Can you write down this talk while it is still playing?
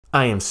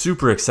I am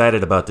super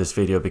excited about this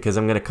video because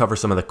I'm going to cover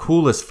some of the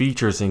coolest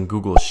features in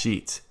Google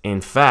Sheets.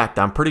 In fact,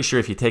 I'm pretty sure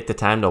if you take the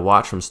time to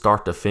watch from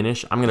start to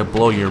finish, I'm going to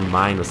blow your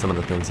mind with some of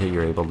the things that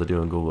you're able to do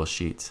in Google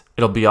Sheets.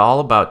 It'll be all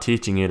about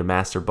teaching you to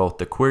master both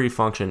the query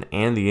function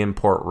and the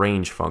import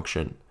range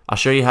function. I'll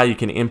show you how you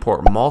can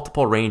import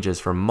multiple ranges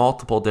from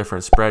multiple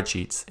different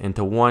spreadsheets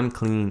into one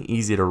clean,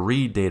 easy to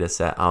read data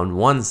set on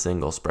one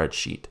single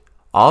spreadsheet.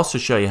 I'll also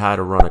show you how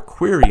to run a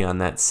query on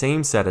that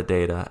same set of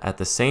data at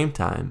the same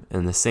time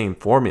in the same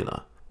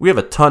formula. We have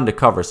a ton to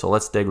cover, so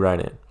let's dig right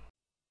in.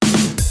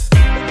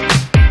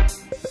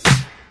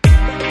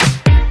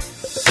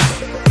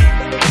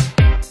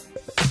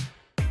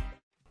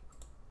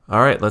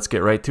 Alright, let's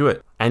get right to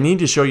it. I need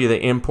to show you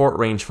the import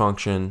range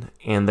function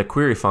and the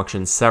query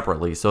function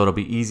separately so it'll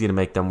be easy to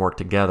make them work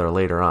together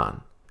later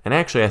on. And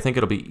actually, I think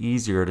it'll be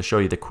easier to show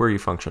you the query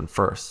function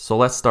first, so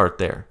let's start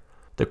there.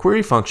 The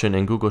query function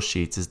in Google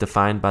Sheets is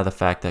defined by the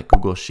fact that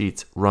Google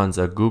Sheets runs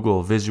a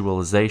Google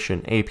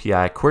Visualization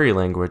API query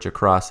language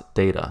across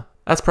data.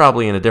 That's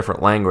probably in a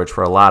different language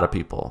for a lot of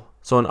people.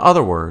 So in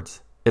other words,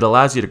 it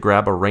allows you to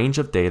grab a range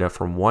of data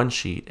from one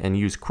sheet and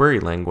use query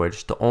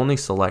language to only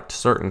select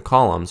certain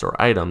columns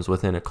or items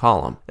within a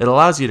column. It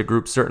allows you to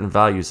group certain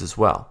values as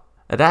well.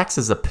 It acts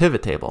as a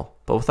pivot table,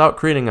 but without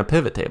creating a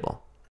pivot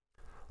table.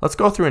 Let's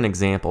go through an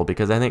example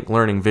because I think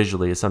learning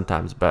visually is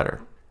sometimes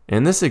better.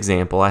 In this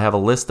example, I have a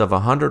list of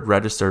 100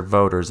 registered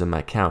voters in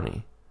my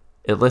county.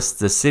 It lists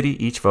the city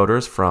each voter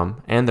is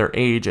from and their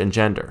age and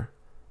gender.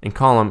 In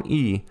column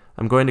E,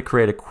 I'm going to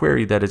create a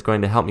query that is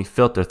going to help me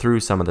filter through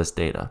some of this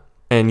data.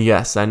 And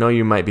yes, I know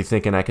you might be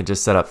thinking I can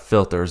just set up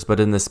filters, but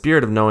in the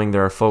spirit of knowing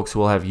there are folks who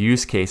will have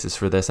use cases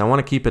for this, I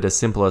want to keep it as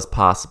simple as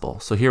possible.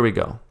 So here we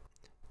go.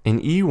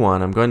 In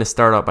E1, I'm going to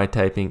start out by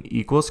typing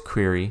equals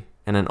query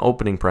and an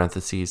opening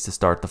parentheses to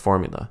start the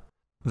formula.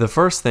 The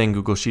first thing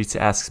Google Sheets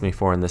asks me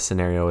for in this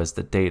scenario is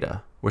the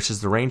data, which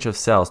is the range of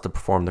cells to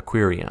perform the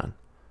query on.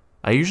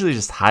 I usually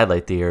just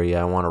highlight the area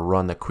I want to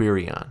run the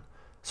query on,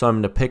 so I'm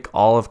going to pick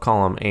all of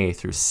column A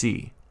through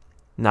C.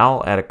 Now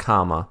I'll add a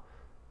comma.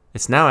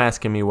 It's now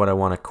asking me what I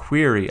want to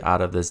query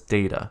out of this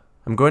data.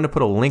 I'm going to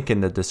put a link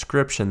in the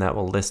description that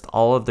will list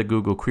all of the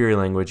Google query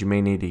language you may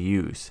need to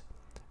use.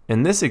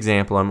 In this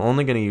example, I'm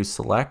only going to use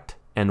select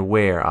and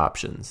where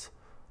options.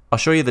 I'll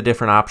show you the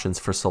different options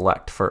for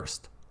select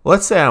first.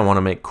 Let's say I want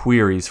to make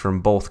queries from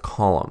both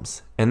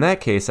columns. In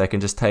that case, I can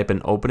just type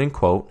an opening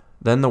quote,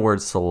 then the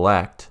word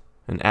select,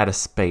 and add a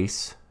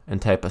space, and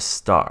type a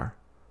star.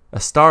 A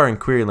star in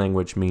query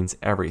language means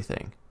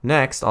everything.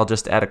 Next, I'll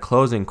just add a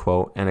closing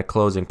quote and a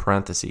closing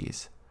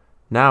parentheses.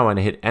 Now when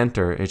I hit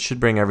enter, it should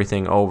bring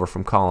everything over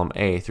from column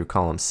A through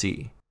column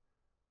C.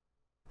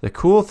 The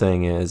cool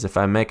thing is, if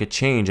I make a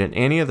change in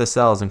any of the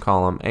cells in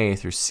column A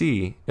through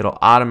C, it'll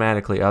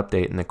automatically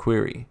update in the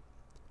query.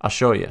 I'll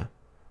show you.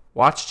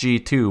 Watch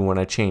G2 when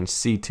I change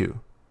C2.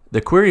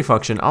 The query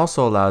function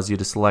also allows you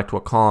to select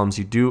what columns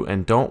you do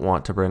and don't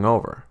want to bring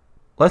over.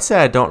 Let's say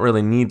I don't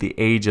really need the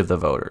age of the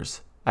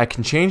voters. I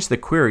can change the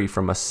query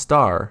from a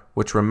star,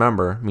 which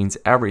remember means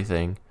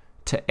everything,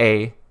 to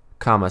A,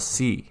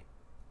 C.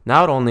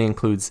 Now it only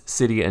includes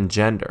city and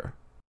gender.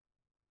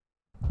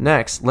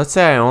 Next, let's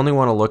say I only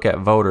want to look at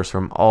voters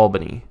from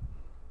Albany.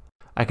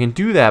 I can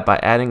do that by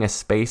adding a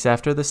space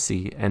after the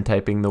C and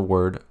typing the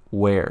word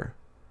where.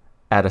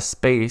 Add a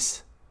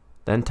space,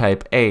 then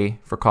type A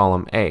for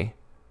column A,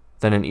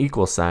 then an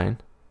equal sign.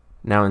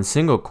 Now in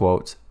single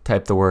quotes,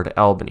 type the word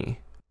Albany.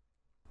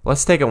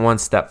 Let's take it one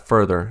step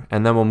further,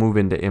 and then we'll move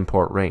into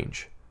import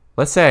range.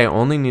 Let's say I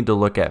only need to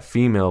look at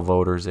female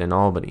voters in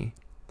Albany.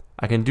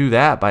 I can do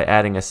that by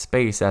adding a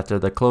space after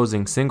the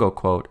closing single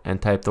quote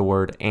and type the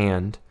word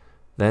and,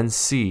 then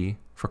C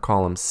for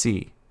column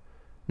C.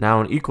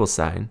 Now an equal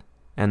sign,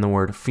 and the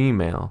word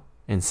female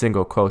in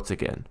single quotes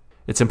again.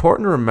 It's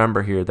important to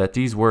remember here that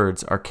these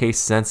words are case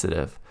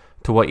sensitive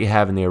to what you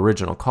have in the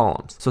original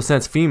columns. So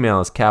since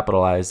female is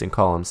capitalized in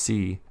column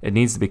C, it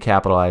needs to be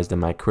capitalized in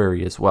my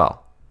query as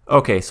well.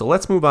 Okay, so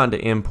let's move on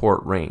to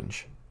import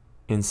range.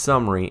 In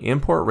summary,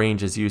 import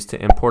range is used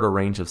to import a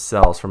range of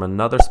cells from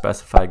another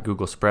specified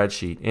Google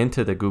spreadsheet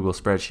into the Google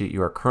spreadsheet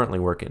you are currently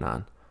working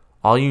on.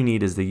 All you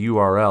need is the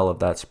URL of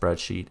that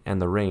spreadsheet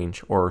and the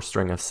range or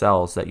string of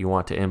cells that you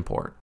want to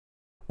import.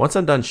 Once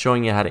I'm done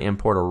showing you how to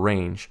import a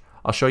range,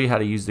 I'll show you how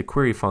to use the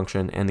query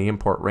function and the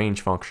import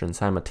range function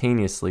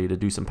simultaneously to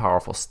do some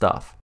powerful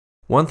stuff.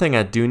 One thing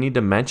I do need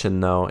to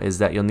mention though is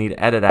that you'll need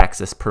edit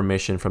access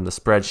permission from the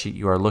spreadsheet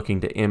you are looking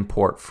to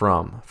import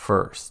from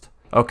first.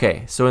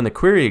 Okay, so in the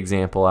query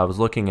example, I was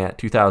looking at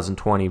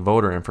 2020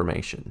 voter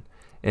information.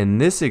 In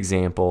this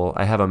example,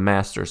 I have a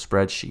master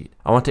spreadsheet.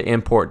 I want to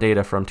import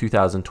data from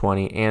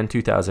 2020 and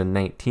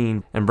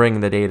 2019 and bring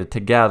the data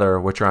together,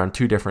 which are on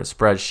two different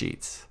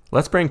spreadsheets.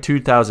 Let's bring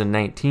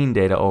 2019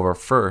 data over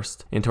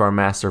first into our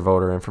master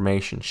voter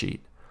information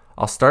sheet.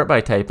 I'll start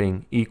by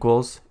typing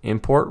equals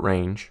import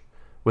range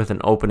with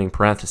an opening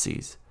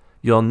parentheses.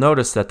 You'll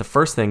notice that the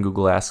first thing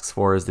Google asks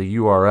for is the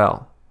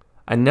URL.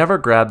 I never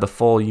grab the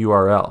full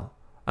URL.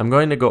 I'm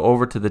going to go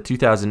over to the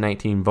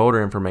 2019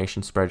 voter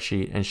information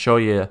spreadsheet and show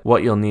you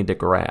what you'll need to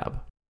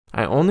grab.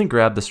 I only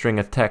grabbed the string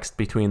of text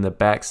between the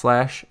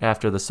backslash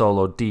after the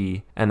solo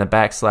D and the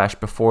backslash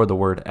before the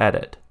word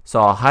edit. So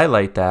I'll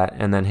highlight that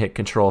and then hit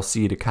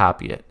Control-C to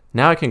copy it.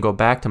 Now I can go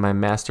back to my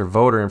master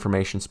voter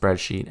information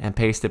spreadsheet and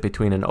paste it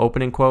between an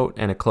opening quote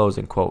and a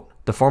closing quote.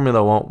 The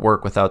formula won't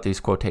work without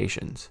these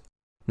quotations.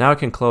 Now I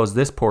can close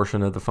this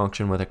portion of the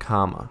function with a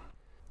comma.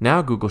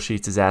 Now Google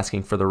Sheets is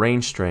asking for the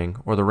range string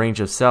or the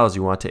range of cells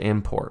you want to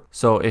import.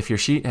 So if your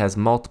sheet has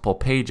multiple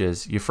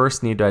pages, you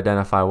first need to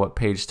identify what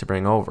page to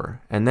bring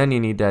over, and then you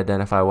need to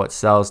identify what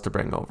cells to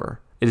bring over.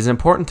 It is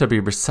important to be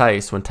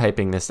precise when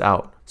typing this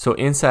out. So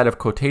inside of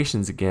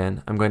quotations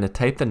again, I'm going to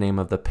type the name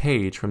of the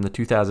page from the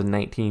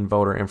 2019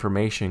 voter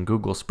information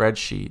Google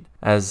Spreadsheet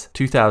as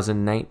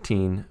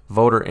 2019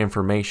 voter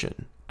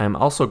information. I'm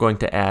also going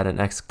to add an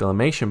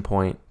exclamation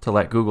point to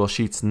let Google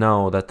Sheets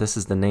know that this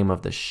is the name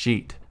of the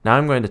sheet. Now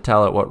I'm going to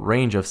tell it what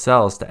range of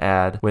cells to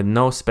add with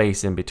no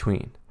space in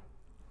between.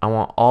 I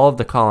want all of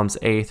the columns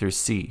A through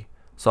C,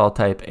 so I'll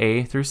type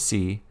A through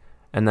C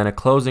and then a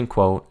closing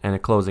quote and a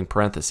closing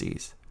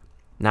parentheses.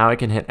 Now I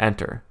can hit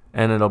enter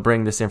and it'll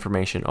bring this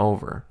information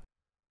over.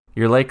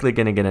 You're likely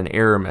going to get an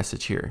error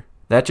message here.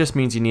 That just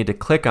means you need to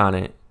click on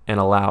it and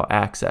allow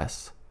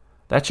access.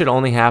 That should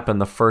only happen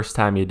the first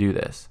time you do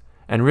this.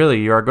 And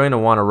really, you are going to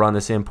want to run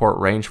this import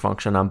range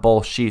function on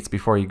both sheets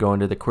before you go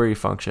into the query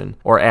function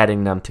or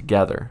adding them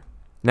together.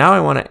 Now I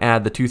want to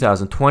add the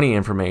 2020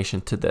 information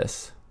to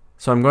this.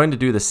 So I'm going to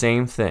do the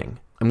same thing.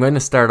 I'm going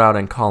to start out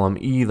in column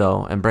E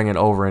though and bring it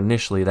over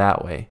initially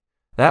that way.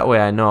 That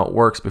way I know it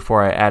works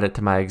before I add it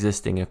to my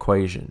existing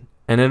equation.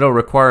 And it'll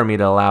require me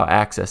to allow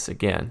access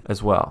again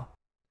as well.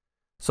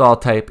 So I'll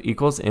type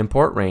equals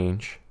import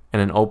range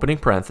and an opening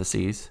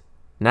parentheses.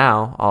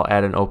 Now I'll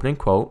add an opening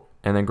quote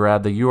and then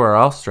grab the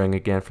URL string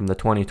again from the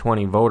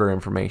 2020 voter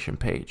information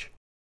page.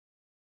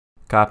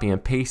 Copy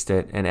and paste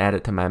it and add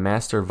it to my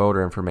master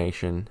voter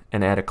information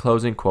and add a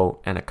closing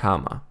quote and a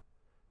comma.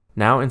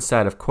 Now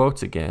inside of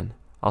quotes again,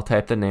 I'll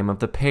type the name of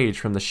the page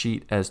from the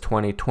sheet as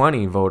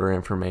 2020 voter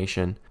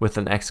information with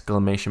an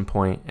exclamation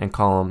point and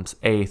columns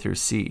A through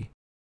C.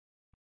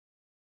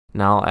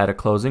 Now I'll add a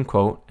closing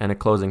quote and a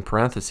closing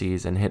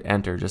parentheses and hit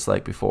enter just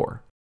like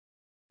before.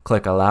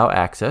 Click allow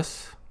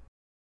access.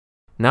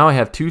 Now I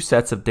have two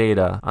sets of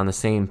data on the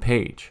same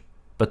page,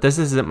 but this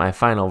isn't my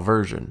final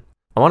version.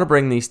 I want to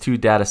bring these two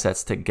data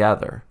sets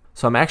together.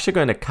 So I'm actually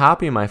going to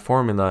copy my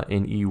formula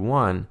in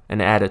E1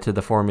 and add it to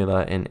the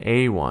formula in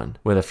A1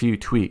 with a few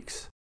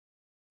tweaks.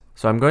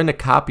 So I'm going to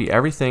copy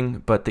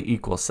everything but the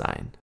equal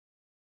sign.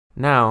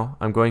 Now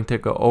I'm going to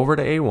go over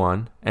to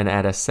A1 and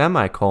add a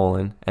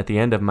semicolon at the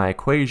end of my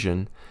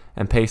equation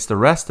and paste the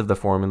rest of the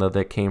formula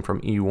that came from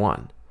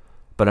E1.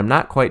 But I'm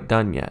not quite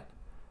done yet.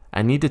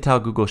 I need to tell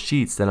Google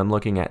Sheets that I'm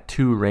looking at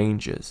two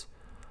ranges.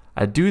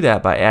 I do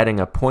that by adding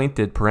a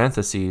pointed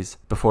parentheses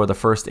before the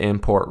first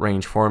import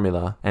range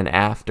formula and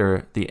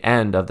after the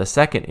end of the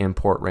second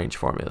import range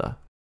formula.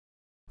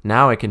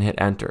 Now I can hit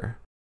enter.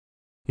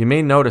 You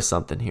may notice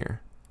something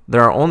here.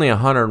 There are only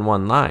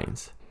 101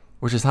 lines,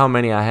 which is how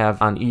many I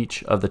have on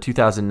each of the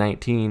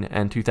 2019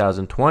 and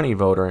 2020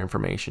 voter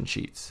information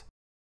sheets.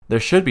 There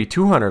should be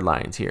 200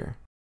 lines here.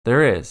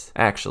 There is,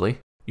 actually.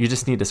 You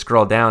just need to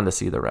scroll down to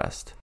see the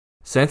rest.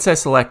 Since I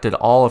selected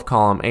all of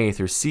column A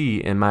through C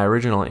in my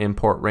original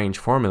import range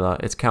formula,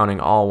 it's counting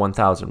all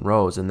 1000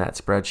 rows in that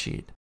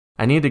spreadsheet.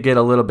 I need to get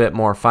a little bit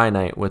more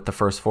finite with the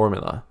first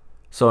formula.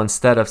 So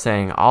instead of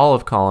saying all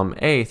of column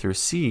A through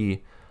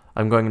C,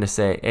 I'm going to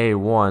say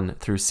A1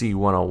 through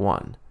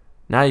C101.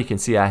 Now you can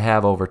see I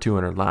have over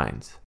 200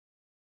 lines.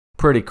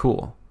 Pretty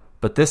cool,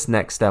 but this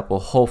next step will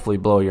hopefully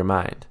blow your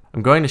mind.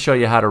 I'm going to show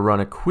you how to run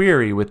a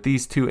query with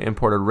these two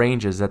imported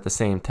ranges at the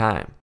same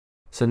time.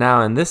 So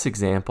now in this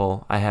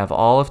example, I have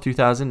all of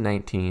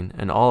 2019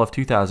 and all of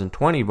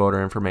 2020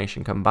 voter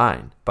information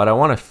combined, but I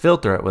want to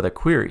filter it with a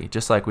query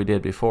just like we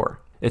did before.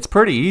 It's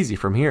pretty easy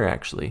from here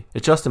actually.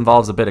 It just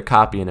involves a bit of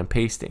copying and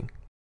pasting.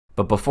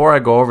 But before I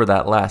go over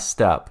that last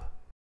step,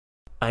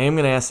 I am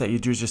going to ask that you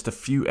do just a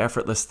few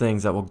effortless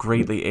things that will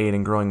greatly aid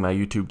in growing my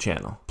YouTube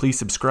channel. Please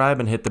subscribe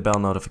and hit the bell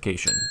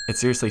notification. It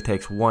seriously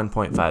takes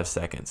 1.5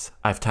 seconds.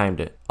 I've timed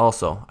it.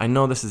 Also, I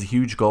know this is a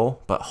huge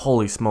goal, but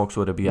holy smokes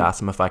would it be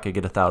awesome if I could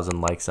get 1,000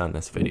 likes on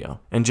this video.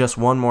 And just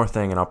one more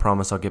thing and I'll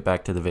promise I'll get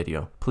back to the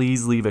video.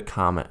 Please leave a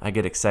comment. I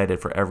get excited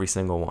for every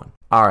single one.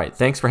 Alright,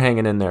 thanks for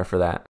hanging in there for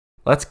that.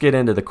 Let's get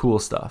into the cool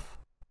stuff.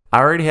 I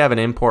already have an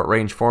import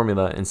range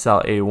formula in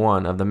cell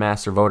A1 of the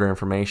master voter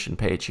information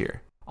page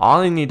here.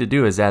 All I need to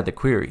do is add the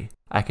query.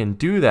 I can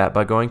do that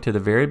by going to the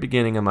very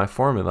beginning of my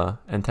formula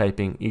and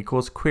typing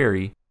equals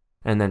query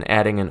and then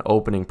adding an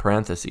opening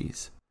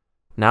parentheses.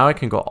 Now I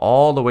can go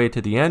all the way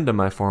to the end of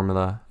my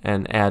formula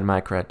and add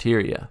my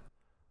criteria.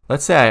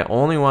 Let's say I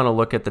only want to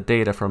look at the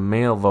data from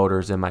male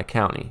voters in my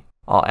county.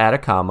 I'll add a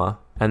comma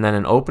and then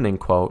an opening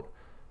quote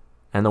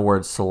and the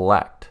word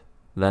select,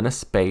 then a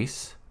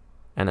space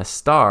and a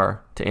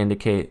star to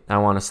indicate I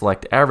want to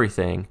select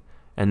everything,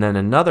 and then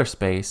another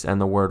space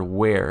and the word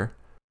where.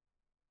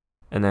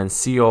 and then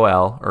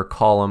COL, or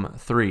column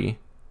 3,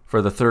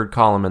 for the third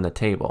column in the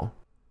table.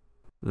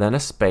 Then a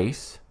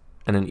space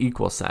and an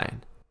equal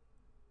sign.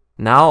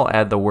 Now I'll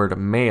add the word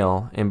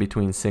male in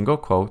between single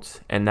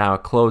quotes, and now a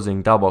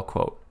closing double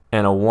quote,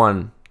 and a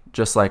 1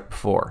 just like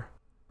before.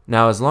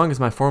 Now as long as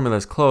my formula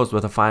is closed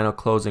with a final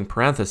closing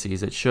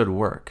parentheses, it should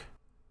work.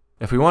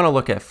 If we want to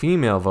look at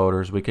female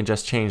voters, we can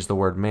just change the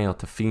word male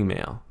to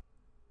female.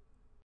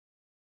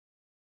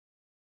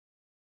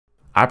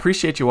 I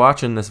appreciate you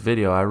watching this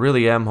video. I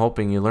really am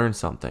hoping you learned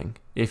something.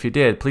 If you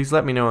did, please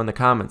let me know in the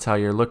comments how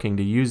you're looking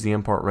to use the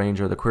import range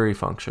or the query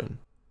function.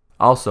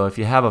 Also, if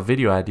you have a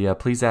video idea,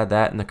 please add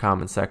that in the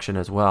comment section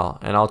as well,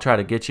 and I'll try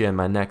to get you in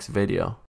my next video.